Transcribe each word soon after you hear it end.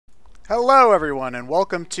Hello everyone and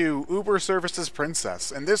welcome to Uber Services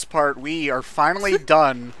Princess. In this part we are finally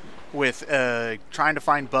done with trying to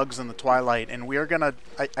find bugs in the Twilight, and we are gonna,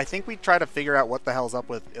 I think we try to figure out what the hell's up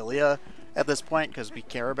with Ilya at this point because we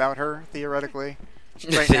care about her, theoretically.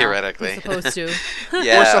 Right Theoretically. We're supposed to.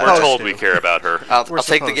 Yeah, we're told we care about her. I'll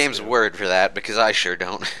take the game's word for that because I sure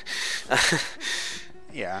don't.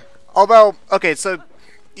 Yeah. Although, okay, so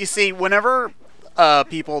you see, whenever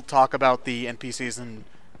people talk about the NPCs in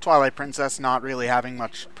Twilight Princess not really having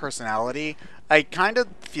much personality, I kind of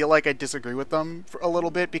feel like I disagree with them for a little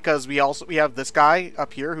bit, because we have this guy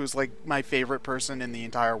up here who's like my favorite person in the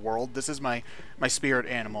entire world. This is my spirit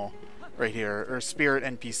animal right here, or spirit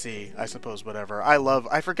NPC, I suppose, whatever.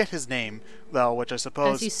 I forget his name though, which I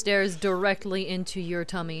suppose As he stares directly into your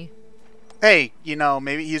tummy. Hey, you know,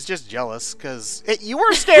 maybe he's just jealous because you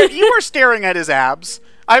were staring at his abs.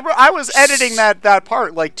 I was editing that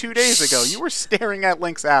part like 2 days ago. You were staring at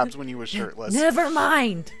Link's abs when he was shirtless. Never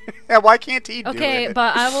mind. Yeah, why can't he do it? Okay,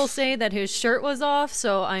 but I will say that his shirt was off,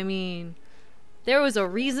 so I mean, there was a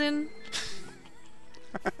reason.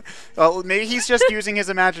 Well, maybe he's just using his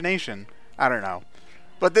imagination. I don't know.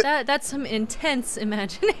 But That's some intense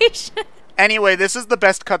imagination. Anyway, this is the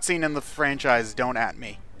best cutscene in the franchise. Don't at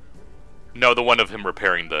me. No, the one of him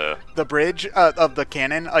repairing the bridge of the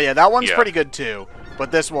cannon. Oh yeah, that one's Yeah. pretty good too. But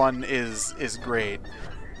this one is great.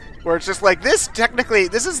 Where it's just like this. Technically,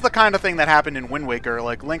 this is the kind of thing that happened in Wind Waker.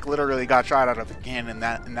 Like Link literally got shot out of a cannon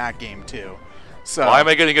in that game too. So Why am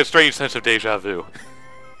I getting a strange sense of deja vu?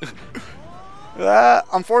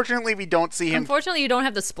 unfortunately, we don't see him. Unfortunately, you don't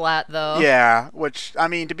have the splat though. Yeah, which I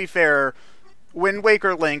mean, to be fair, Wind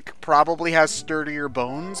Waker Link probably has sturdier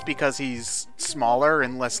bones because he's smaller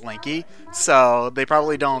and less lanky, so they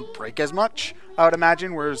probably don't break as much, I would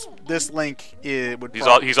imagine. Whereas this Link,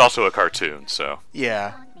 He's also a cartoon, so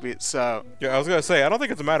yeah. So yeah, I was gonna say I don't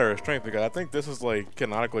think it's a matter of strength, because I think this is like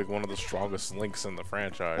canonically one of the strongest Links in the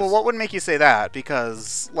franchise. well, what would make you say that?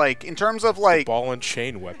 Because like in terms of like ball and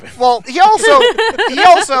chain weapon. well, he also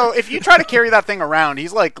if you try to carry that thing around,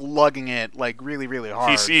 he's like lugging it like really really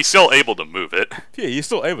hard. he's still able to move it. Yeah, he's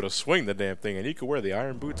still able to swing the damn thing, and you could wear the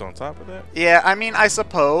iron boots on top of that. Yeah, I mean, I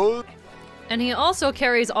suppose. And he also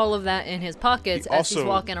carries all of that in his pockets as he's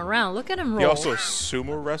walking around. Look at him roll. He also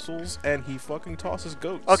sumo wrestles, and he fucking tosses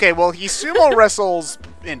goats. Okay, well, he sumo wrestles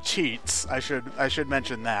and cheats. I should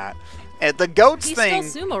mention that. And the goats he thing.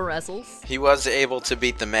 still sumo wrestles. He was able to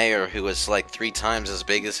beat the mayor, who was like 3 times as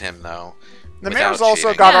big as him, though. The without mayor's also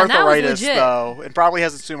cheating. got Yeah, that was arthritis legit. though, and probably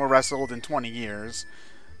hasn't sumo wrestled in 20 years.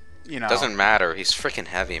 You know. Doesn't matter. He's freaking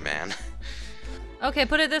heavy, man. Okay,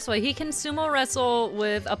 put it this way. He can sumo wrestle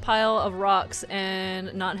with a pile of rocks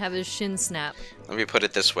and not have his shin snap. Let me put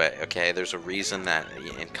it this way, okay? There's a reason that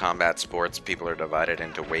in combat sports people are divided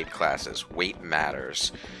into weight classes. Weight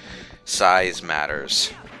matters. Size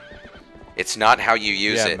matters. It's not how you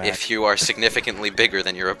use it. Matt. If you are significantly bigger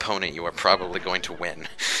than your opponent, you are probably going to win.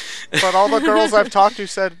 But all the girls I've talked to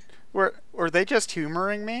said, were they just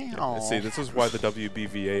humoring me? Yeah, see, this is why the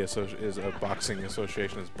WBVA is a boxing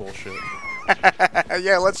association is bullshit.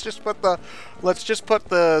 Yeah, let's just put the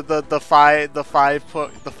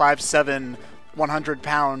 5'7",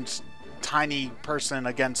 100-pound tiny person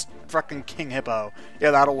against fucking King Hippo. Yeah,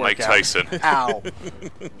 that'll work. Mike out. Tyson. Ow.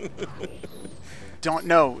 Don't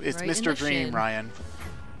know. It's Right in Mr. the Dream, shin. Ryan.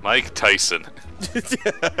 Mike Tyson.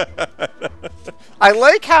 I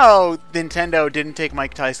like how Nintendo didn't take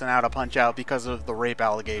Mike Tyson out of Punch-Out because of the rape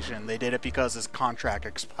allegation. They did it because his contract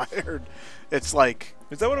expired. It's like...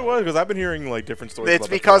 Is that what it was? Because I've been hearing like different stories. It's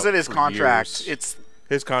about because that of his for contract. years. It's...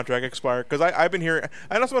 His contract expired. Because I've been hearing...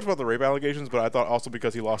 I know so much about the rape allegations, but I thought also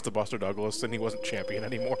because he lost to Buster Douglas and he wasn't champion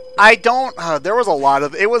anymore. I don't... there was a lot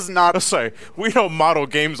of... It was not... Sorry, we don't model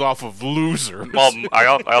games off of losers. Well, I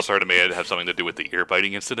also heard it may have something to do with the ear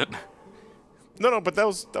biting incident. No, but that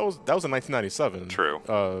was in 1997.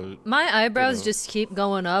 True. My eyebrows just keep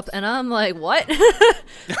going up, and I'm like, what?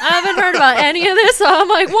 I haven't heard about any of this, so I'm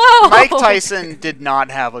like, whoa. Mike Tyson did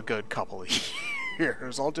not have a good couple of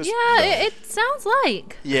years. I'll just... Yeah, it sounds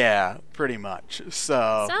like. Yeah, pretty much.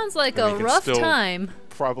 So... Sounds like And a he can rough still time.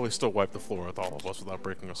 Probably still wipe the floor with all of us without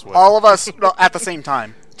breaking a sweat. All of us at the same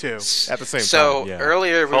time, too. At the same So time, yeah.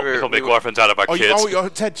 earlier He'll make orphans out of our kids.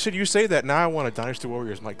 Ted, should you say that? Now I want a Dynasty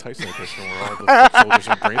Warriors Mike Tyson edition where all the soldiers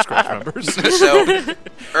are BrainScratch members. So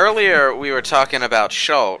earlier we were talking about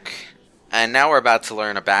Shulk, and now we're about to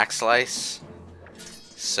learn a backslice.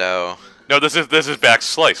 So No, this is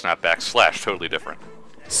backslice, not backslash. Totally different.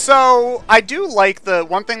 So, I do like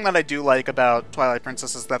one thing that I do like about Twilight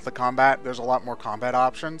Princess is that there's a lot more combat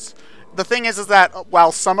options. the thing is that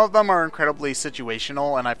while some of them are incredibly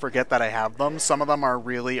situational, and I forget that I have them, some of them are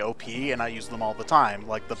really OP, and I use them all the time,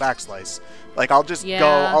 like the backslice. Like I'll just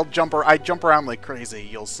I jump around like crazy.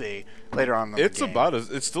 You'll see later on in the game. It's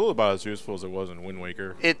still about as useful as it was in Wind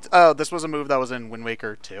Waker. This was a move that was in Wind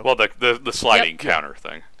Waker too. Well, the sliding counter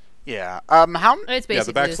thing. Yeah. It's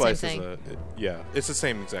basically the backslice the same thing. it's the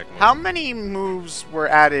same exact move. How many moves were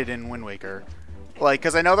added in Wind Waker? Like,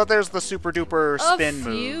 because I know that there's the super duper spin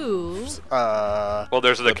moves. Well,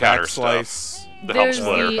 there's the counter stuff. The helm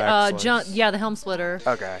splitter. The helm splitter.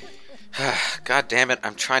 Okay. God damn it!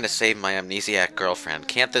 I'm trying to save my amnesiac girlfriend.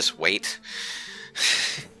 Can't this wait?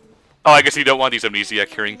 Oh, I guess you don't want these amnesiac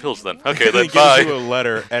curing pills then. Okay, then he bye. gives you a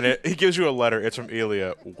letter, and he gives you a letter. It's from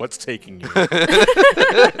Elia. What's taking you?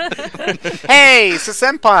 Hey,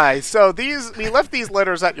 senpai. So we left these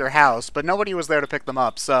letters at your house, but nobody was there to pick them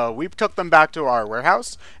up. So we took them back to our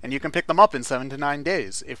warehouse, and you can pick them up in 7 to 9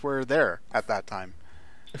 days if we're there at that time.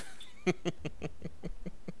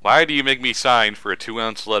 Why do you make me sign for a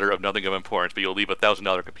 2-ounce letter of nothing of importance, but you'll leave a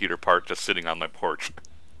 $1,000 computer part just sitting on my porch?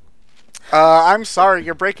 I'm sorry,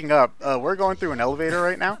 you're breaking up. We're going through an elevator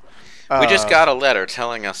right now. We just got a letter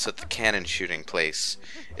telling us that the cannon shooting place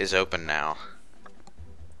is open now.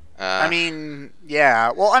 I mean,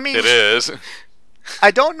 yeah. Well, I mean, it is.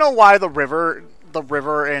 I don't know why the river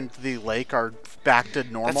and the lake are back to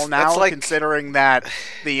normal now, like, considering that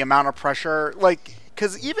the amount of pressure, like,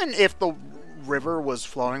 because even if the river was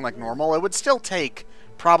flowing like normal, it would still take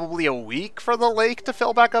probably a week for the lake to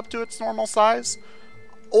fill back up to its normal size.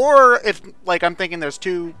 Or if, like, I'm thinking there's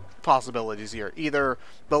two possibilities here. Either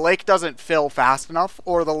the lake doesn't fill fast enough,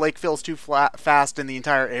 or the lake fills too fast and the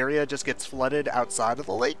entire area just gets flooded outside of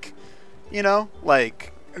the lake. You know?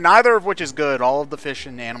 Like, neither of which is good. All of the fish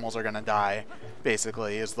and animals are going to die,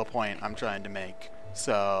 basically, is the point I'm trying to make.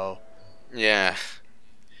 So... Yeah.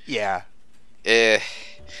 Yeah.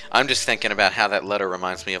 I'm just thinking about how that letter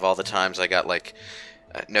reminds me of all the times I got, like,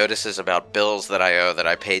 notices about bills that I owe that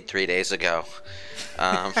I paid 3 days ago.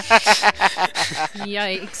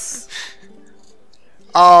 Yikes.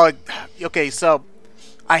 Okay, so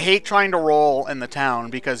I hate trying to roll in the town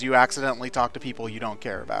because you accidentally talk to people you don't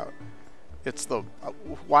care about. It's the...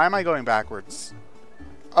 why am I going backwards?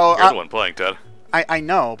 Oh, you're the one playing, Ted. I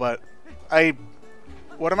know, but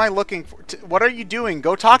what am I looking for? What are you doing?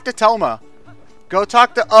 Go talk to Telma. Go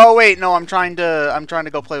talk to... Oh, wait, no, I'm trying to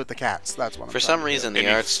go play with the cats. That's what I'm For some reason, the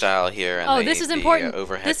art style here and this is important.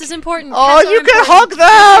 Overhead... This is important. Oh, you can hug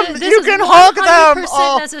them! You can hug them!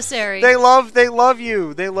 Oh, necessary. They love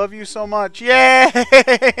you. They love you so much.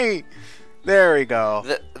 Yay! There we go.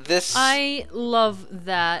 I love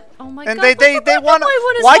that. Oh my god. And they want...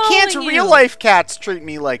 Why can't real-life cats treat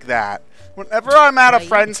me like that? Whenever I'm at a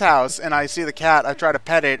friend's house and I see the cat, I try to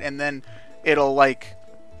pet it, and then it'll, like...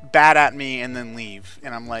 bat at me and then leave,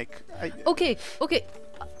 and I'm like, okay,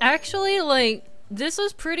 actually, like, this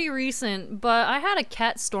was pretty recent, but I had a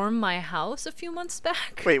cat storm my house a few months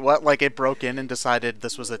back. Wait, what? Like, it broke in and decided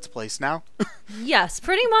this was its place now? Yes,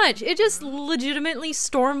 pretty much. It just legitimately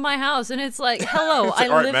stormed my house, and it's like, hello, I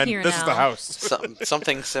live here now. This is the house.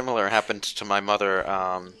 Something similar happened to my mother,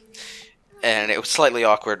 and it was slightly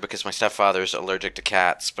awkward because my stepfather's allergic to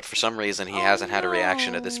cats, but for some reason he hasn't had a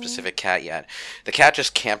reaction to this specific cat yet. The cat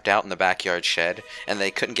just camped out in the backyard shed, and they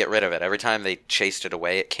couldn't get rid of it. Every time they chased it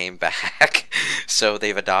away, it came back. So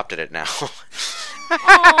they've adopted it now.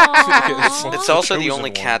 It's also the only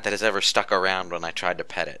cat that has ever stuck around when I tried to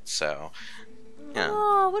pet it, so... Yeah.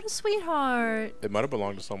 Oh, what a sweetheart. It might have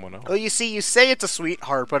belonged to someone else. Well, you see, you say it's a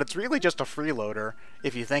sweetheart, but it's really just a freeloader,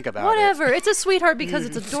 if you think about it. Whatever. It's a sweetheart because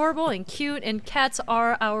it's adorable and cute, and cats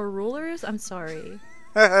are our rulers. I'm sorry.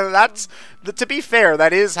 To be fair,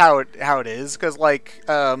 that is how it is, because, like,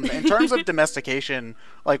 in terms of domestication,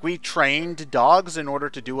 like, we trained dogs in order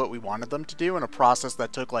to do what we wanted them to do in a process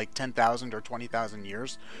that took, like, 10,000 or 20,000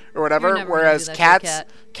 years, or whatever, whereas cats,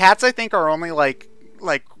 I think, are only, like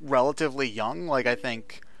relatively young, like I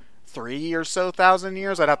think 3 or so thousand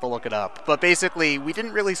years. I'd have to look it up. But basically, we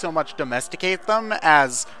didn't really so much domesticate them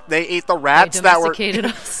as they ate the rats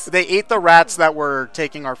they ate the rats that were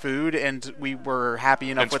taking our food, and we were happy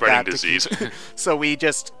enough with that disease. So we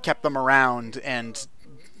just kept them around, and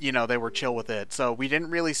you know, they were chill with it. So we didn't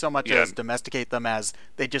really so much as domesticate them as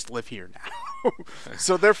they just live here now.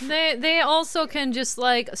 So they also can just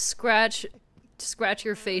like scratch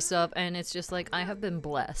your face up, and it's just like, I have been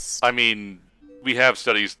blessed. I mean, we have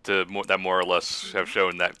studies that more or less have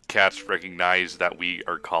shown that cats recognize that we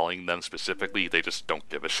are calling them specifically. They just don't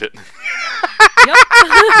give a shit. Yep.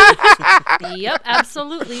 Yep,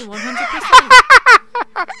 absolutely, 100%.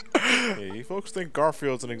 Hey, you folks think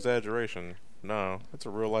Garfield's an exaggeration. No, it's a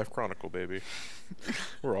real-life chronicle, baby.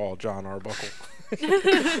 We're all John Arbuckle.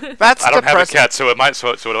 That's I don't have a depressing. cat, so am I.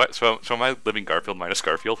 So am I living Garfield minus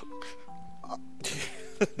Garfield?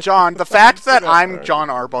 John, the fact that I'm John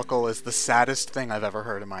Arbuckle is the saddest thing I've ever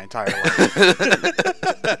heard in my entire life.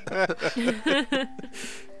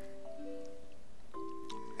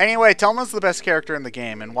 Anyway, Telma's the best character in the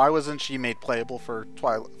game, and why wasn't she made playable for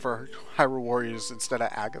Hyrule Warriors instead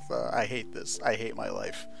of Agatha? I hate this. I hate my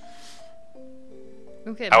life.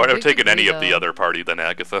 Okay, I would have big taken any degree, of the though. other party than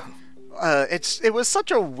Agatha. It was such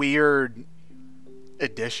a weird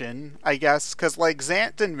addition, I guess, because like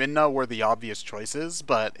Zant and Midna were the obvious choices,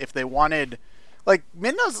 but if they wanted, like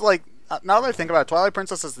Midna's like now that I think about it, Twilight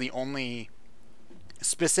Princess is the only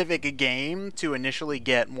specific game to initially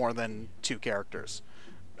get more than 2 characters.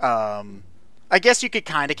 I guess you could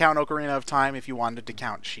kind of count Ocarina of Time if you wanted to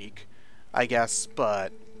count Sheik, I guess,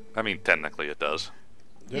 but I mean, technically it does.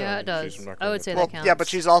 Yeah, it does. she's from I would say well, that counts. yeah, but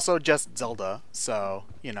she's also just Zelda, so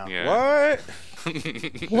you know. Yeah. What?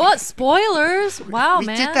 What spoilers? Wow, We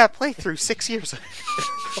man. did that playthrough 6 years ago.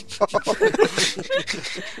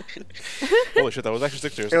 Holy shit, that was actually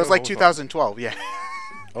 6 years It was ago. like Holy fuck. 2012, yeah.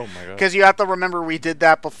 Oh my god. Because you have to remember we did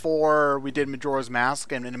that before we did Majora's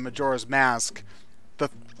Mask, and in Majora's Mask, the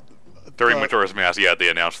During Majora's Mask, yeah, they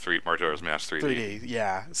announced Majora's Mask 3D. 3D,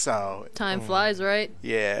 yeah. So Time flies, right?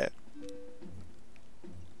 yeah,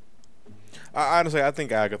 Honestly, I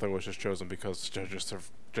think Agatha was just chosen because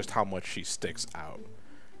just how much she sticks out.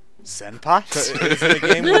 Senpai.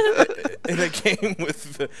 In a game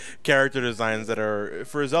with the character designs that are,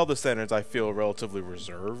 for Zelda standards, I feel relatively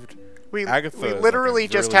resered. We Agatha is like a literally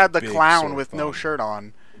just really had the big clown sore with no thumb. shirt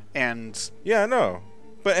on, and Yeah, I know.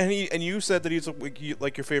 But and you said that he's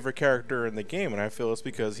like your favorite character in the game, and I feel it's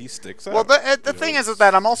because he sticks out. well, the You thing know, is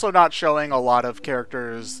that I'm also not showing a lot of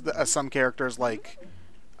characters, some characters like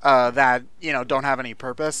that don't have any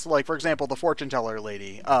purpose. Like for example, the fortune teller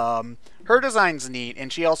lady. Her design's neat,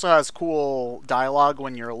 and she also has cool dialogue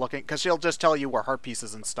when you're looking, because she'll just tell you where heart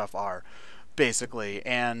pieces and stuff are, basically.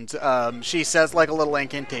 And she says like a little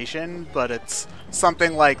incantation, but it's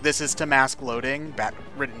something like "This is to mask loading,"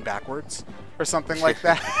 written backwards, or something like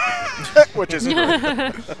that, which is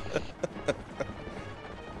great.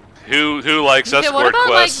 Who likes Okay, what escort about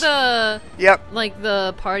quests? Yep.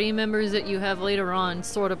 the party members that you have later on,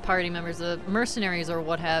 sort of party members, the mercenaries or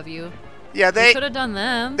what have you? Yeah, They could have done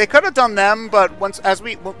them. They could have done them, but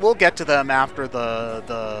we'll get to them after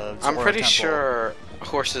the I'm Zora pretty Temple. sure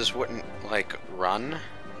horses wouldn't, like, run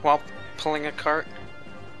while pulling a cart.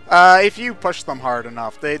 If you push them hard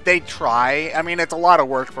enough, they try. I mean, it's a lot of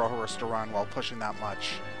work for a horse to run while pushing that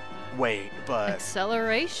much weight, but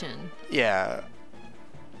Acceleration. yeah.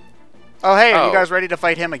 Oh, hey, are you Oh. guys ready to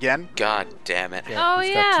fight him again? God damn it. Oh,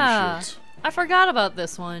 he's got 2 yeah. shields. I forgot about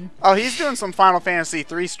this one. Oh, he's doing some Final Fantasy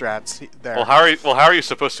III strats there. Well, how are you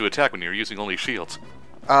supposed to attack when you're using only shields?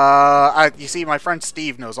 You see, my friend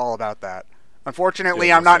Steve knows all about that. Unfortunately,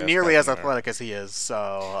 Yeah, I'm not yeah, nearly as back in there. athletic as he is,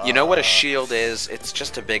 so... You know what a shield is? It's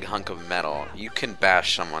just a big hunk of metal. You can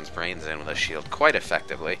bash someone's brains in with a shield quite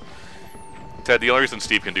effectively. Ted, the only reason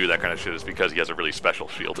Steve can do that kind of shit is because he has a really special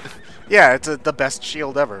shield. Yeah, it's the best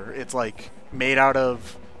shield ever. It's, like, made out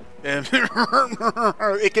of...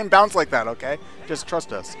 It can bounce like that, okay? Just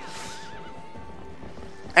trust us.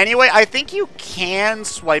 Anyway, I think you can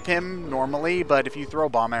swipe him normally, but if you throw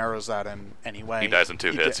bomb arrows at him anyway... He dies in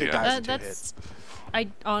 2 hits, He yeah. dies in 2 That's. hits. I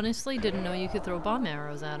honestly didn't know you could throw bomb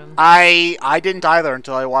arrows at him. I didn't either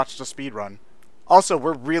until I watched a speed run. Also,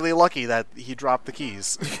 we're really lucky that he dropped the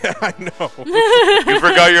keys. Yeah, I know. You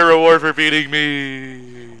forgot your reward for beating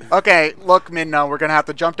me. Okay, look, Minna, we're gonna have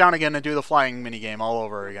to jump down again and do the flying minigame all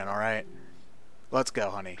over again, alright? Let's go,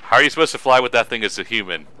 honey. How are you supposed to fly with that thing as a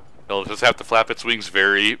human? You'll just have to flap its wings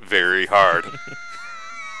very, very hard.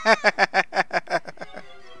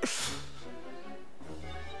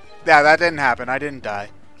 Yeah, that didn't happen. I didn't die.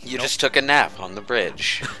 You just took a nap on the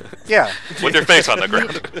bridge. Yeah. With your face on the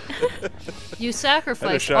ground. You I just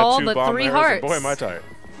sacrificed shot all 2 but bomb 3 arrows, hearts. and boy, am I tired.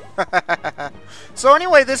 So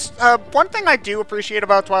anyway, this one thing I do appreciate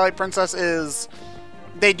about Twilight Princess is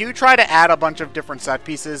they do try to add a bunch of different set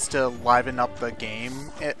pieces to liven up the game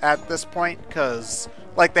at this point, because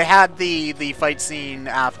like they had the fight scene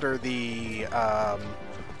after the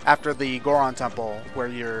Goron Temple where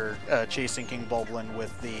you're chasing King Bulblin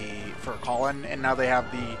for Colin, and now they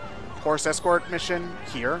have the horse escort mission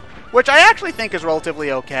here, which I actually think is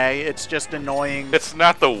relatively okay. It's just annoying. It's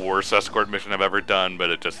not the worst escort mission I've ever done, but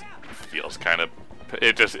it just feels kind of...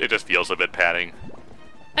 It just feels a bit padding.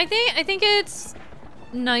 I think it's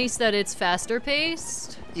nice that it's faster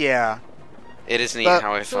paced. Yeah. It is neat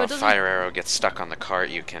how if a fire arrow gets stuck on the cart,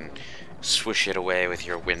 you can swoosh it away with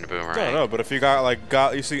your wind boomerang. No, but if you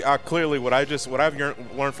you see, clearly what I've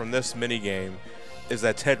learned from this mini game is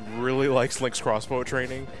that Ted really likes Link's crossbow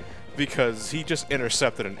training, because he just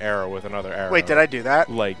intercepted an arrow with another arrow. Wait, did I do that?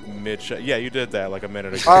 Like mid-shot. Yeah, you did that like a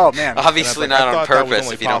minute ago. Oh man. Obviously not on purpose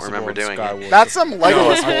if you don't remember doing it. That's some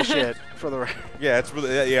Legolas bullshit for the record. Yeah, it's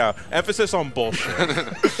really emphasis on bullshit.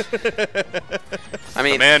 I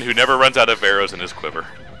mean, a man who never runs out of arrows in his quiver.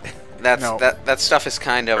 That stuff is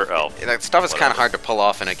kind of Whatever. hard to pull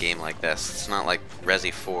off in a game like this. It's not like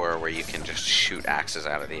Resi 4 where you can just shoot axes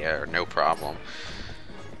out of the air, no problem.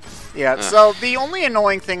 Yeah, so the only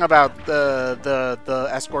annoying thing about the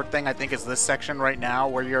escort thing, I think, is this section right now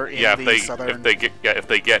where you're in the southern... if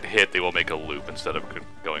they get hit, they will make a loop instead of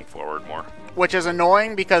going forward more. Which is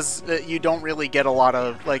annoying because you don't really get a lot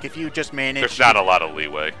of, like, if you just manage... There's not a lot of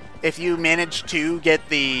leeway. If you manage to get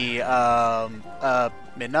the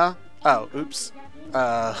Midna... Oh, oops.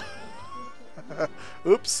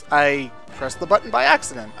 Oops, I pressed the button by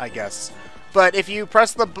accident, I guess. But if you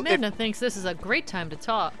press the... Midna thinks this is a great time to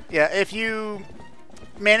talk. Yeah, if you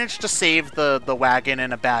manage to save the wagon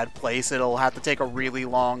in a bad place, it'll have to take a really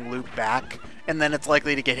long loop back, and then it's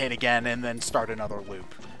likely to get hit again and then start another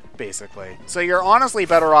loop, basically. So you're honestly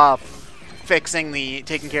better off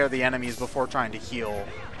taking care of the enemies before trying to heal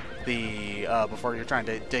before you're trying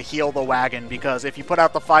to heal the wagon, because if you put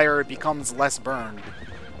out the fire, it becomes less burned.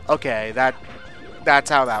 Okay, that's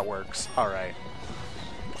how that works. All right.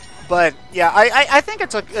 But yeah, I think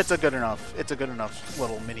it's a good enough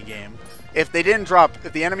little mini game. If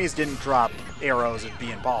the enemies didn't drop arrows, it'd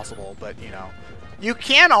be impossible. But you know, you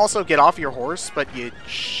can also get off your horse, but you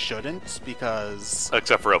shouldn't, because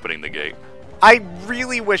Except for opening the gate. I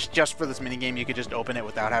really wish just for this minigame you could just open it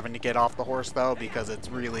without having to get off the horse, though, because it's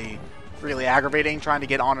really, really aggravating trying to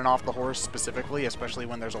get on and off the horse specifically, especially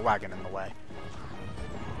when there's a wagon in the way.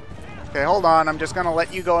 Okay, hold on. I'm just going to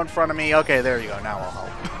let you go in front of me. Okay, there you go. Now I'll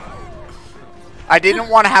help. I didn't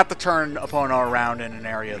want to have to turn Epona around in an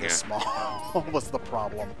area this small was the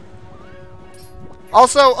problem.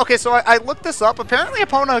 Also, okay, so I looked this up. Apparently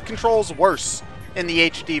Epona controls worse in the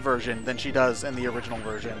HD version than she does in the original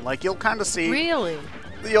version. Like, you'll kind of see... Really?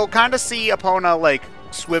 You'll kind of see Epona, like,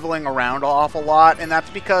 swiveling around an awful lot, and that's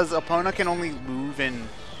because Epona can only move in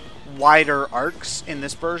wider arcs in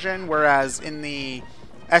this version, whereas in the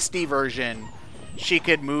SD version, she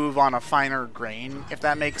could move on a finer grain, if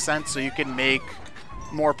that makes sense, so you can make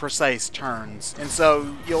more precise turns. And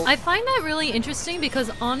so you'll... I find that really interesting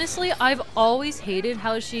because, honestly, I've always hated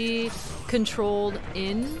how she controlled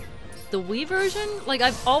in the Wii version. Like,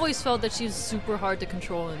 I've always felt that she's super hard to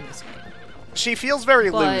control in this game. She feels very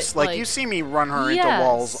loose. Like, you see me run her into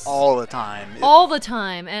walls all the time. All the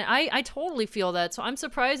time. And I totally feel that. So I'm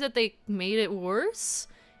surprised that they made it worse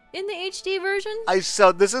in the HD version.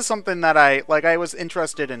 So this is something that I was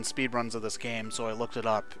interested in speedruns of this game, so I looked it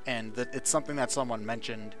up, and it's something that someone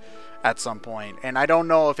mentioned at some point. And I don't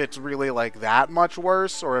know if it's really like that much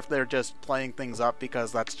worse, or if they're just playing things up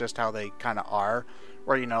because that's just how they kind of are.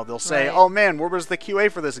 Where, you know, they'll say, oh man, where was the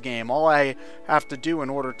QA for this game? All I have to do in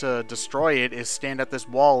order to destroy it is stand at this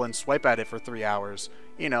wall and swipe at it for 3 hours.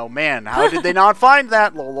 You know, man, how did they not find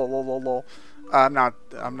that? Lol, lol, lol, lol, lol. I'm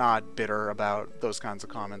not bitter about those kinds of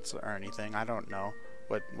comments or anything. I don't know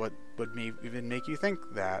what would even make you think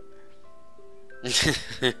that.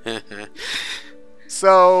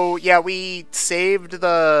 So yeah, we saved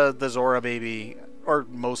the Zora baby, or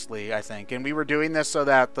mostly, I think, and we were doing this so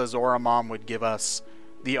that the Zora mom would give us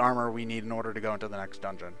the armor we need in order to go into the next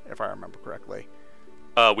dungeon, if I remember correctly.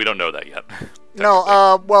 We don't know that yet.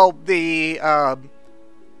 No, well,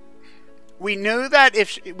 we knew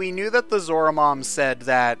that the Zora mom said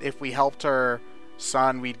that if we helped her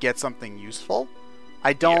son, we'd get something useful.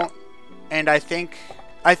 I don't, and I think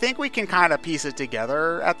we can kind of piece it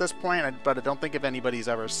together at this point, but I don't think if anybody's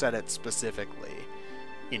ever said it specifically,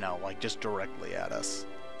 you know, like just directly at us.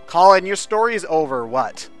 Colin, your story's over.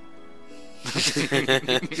 What?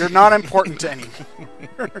 You're not important to anyone.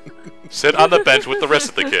 Sit on the bench with the rest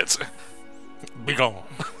of the kids. Be gone.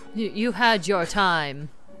 You had your time.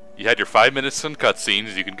 You had your 5 minutes in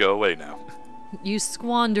cutscenes. You can go away now. You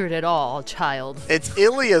squandered it all, child. It's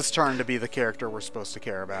Ilya's turn to be the character we're supposed to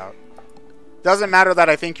care about. Doesn't matter that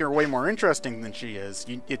I think you're way more interesting than she is.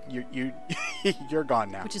 You're gone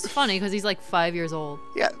now. Which is funny because he's like 5 years old.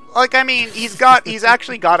 Yeah, like, I mean, he's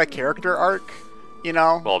actually got a character arc, you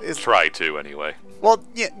know. Well, try to anyway. Well,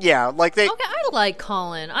 yeah, like they. Okay, I like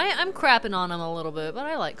Colin. I'm crapping on him a little bit, but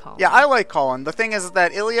I like Colin. Yeah, I like Colin. The thing is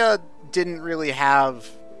that Ilya didn't really have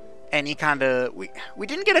any kind of... We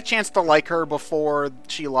didn't get a chance to like her before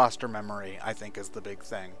she lost her memory, I think is the big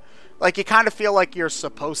thing. Like, you kind of feel like you're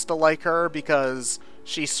supposed to like her because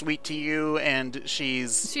she's sweet to you and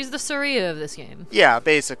she's the Saria of this game. Yeah,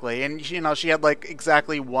 basically. And, you know, she had, like,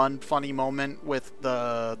 exactly one funny moment with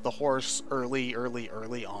the horse early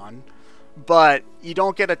on. But you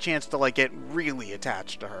don't get a chance to, like, get really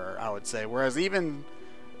attached to her, I would say. Whereas even...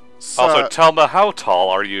 Also, Telma, how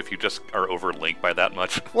tall are you if you just are over Link by that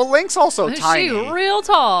much? Well, Link's also tiny. She's real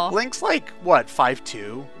tall. Link's like, what,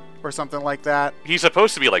 5'2"? Or something like that? He's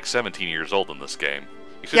supposed to be like 17 years old in this game.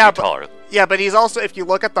 He should be taller. Yeah, but he's also, if you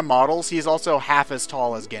look at the models, he's also half as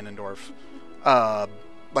tall as Ganondorf.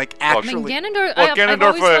 Like, actually... I mean, Ganondorf... Well,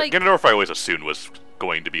 Ganondorf I always assumed was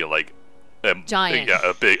going to be like... giant.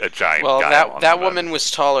 Yeah, a giant well, guy. that woman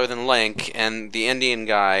was taller than Link, and the Indian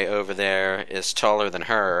guy over there is taller than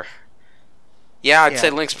her. Yeah, I'd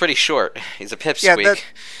say Link's pretty short. He's a pipsqueak. Yeah,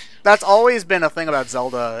 that's always been a thing about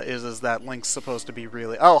Zelda, is that Link's supposed to be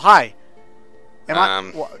really... Oh, hi!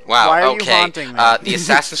 Wow, why are okay. you haunting me? The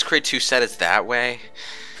Assassin's Creed 2 said it's that way?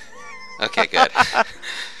 Okay, good.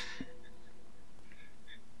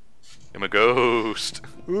 I'm a ghost.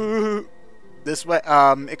 Ooh. This way,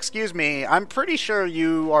 excuse me, I'm pretty sure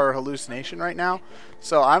you are a hallucination right now,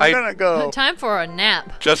 so I'm gonna go... Time for a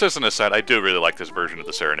nap. Just as an aside, I do really like this version of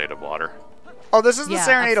the Serenade of Water. Oh, this is the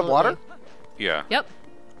Serenade of Water? Yeah. Yep.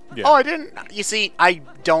 Yeah. Oh, I didn't... You see, I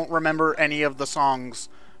don't remember any of the songs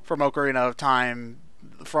from Ocarina of Time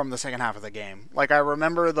from the second half of the game. Like, I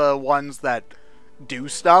remember the ones that do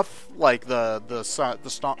stuff, like the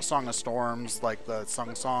Song of Storms, like the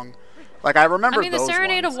Song. Like, I remember those the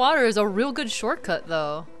Serenade ones. of Water is a real good shortcut,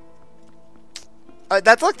 though.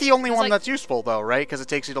 That's, like, the only one like... that's useful, though, right? Because it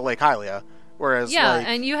takes you to Lake Hylia. Whereas, yeah, like,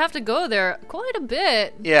 and you have to go there quite a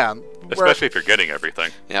bit. Yeah. Especially if you're getting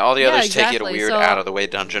everything. Yeah, all the others exactly. take you to weird, out-of-the-way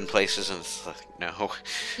dungeon places, and it's like, no.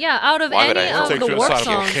 Yeah, out of Why would any I of the warp songs,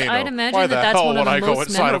 volcano? I'd imagine Why the that's hell one of would the I go most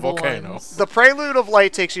inside a memorable volcano? ones. The Prelude of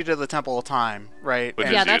Light takes you to the Temple of Time, right? Which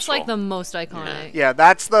Yeah, is that's useful. like the most iconic. Yeah,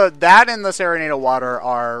 that and the Serenade of Water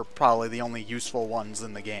are probably the only useful ones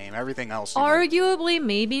in the game. Everything else... Arguably,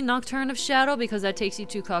 maybe Nocturne of Shadow, because that takes you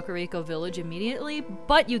to Kakariko Village immediately,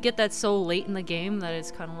 but you get that so late in the game that it's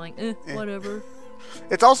kind of like, whatever.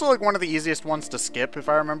 It's also like one of the easiest ones to skip, if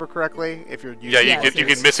I remember correctly. If you're using Yeah, you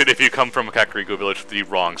can miss it if you come from Kakariko Village the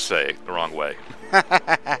wrong way.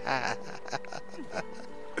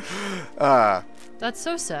 That's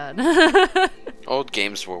so sad. Old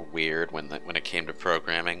games were weird when it came to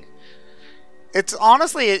programming. It's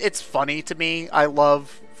honestly, it's funny to me. I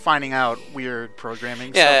love finding out weird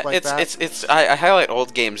programming stuff like that. I highlight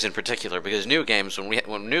old games in particular because new games,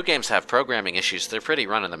 when new games have programming issues, they're pretty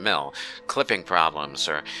run of the mill, clipping problems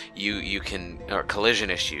or or collision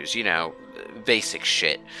issues, you know, basic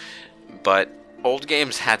shit. But old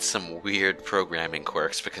games had some weird programming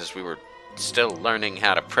quirks because we were still learning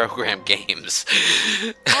how to program games.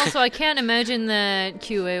 Also, I can't imagine that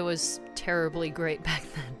QA was terribly great back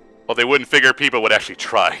then. Well, they wouldn't figure people would actually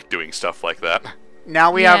try doing stuff like that.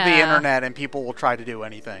 Now we have the internet and people will try to do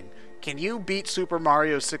anything. Can you beat Super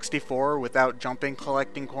Mario 64 without jumping,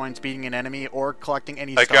 collecting coins, beating an enemy, or collecting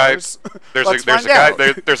any stars? There's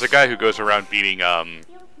a guy who goes around beating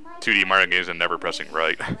 2D Mario games and never pressing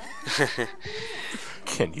right.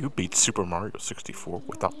 Can you beat Super Mario 64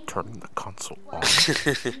 without turning the console on?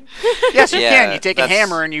 Yes, you can. You take a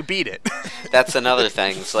hammer and you beat it. That's another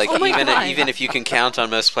thing. It's like Oh even if you can count on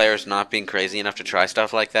most players not being crazy enough to try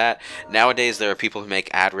stuff like that, nowadays there are people who make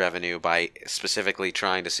ad revenue by specifically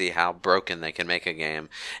trying to see how broken they can make a game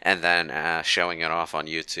and then showing it off on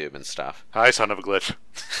YouTube and stuff. Hi, son of a glitch.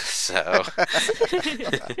 So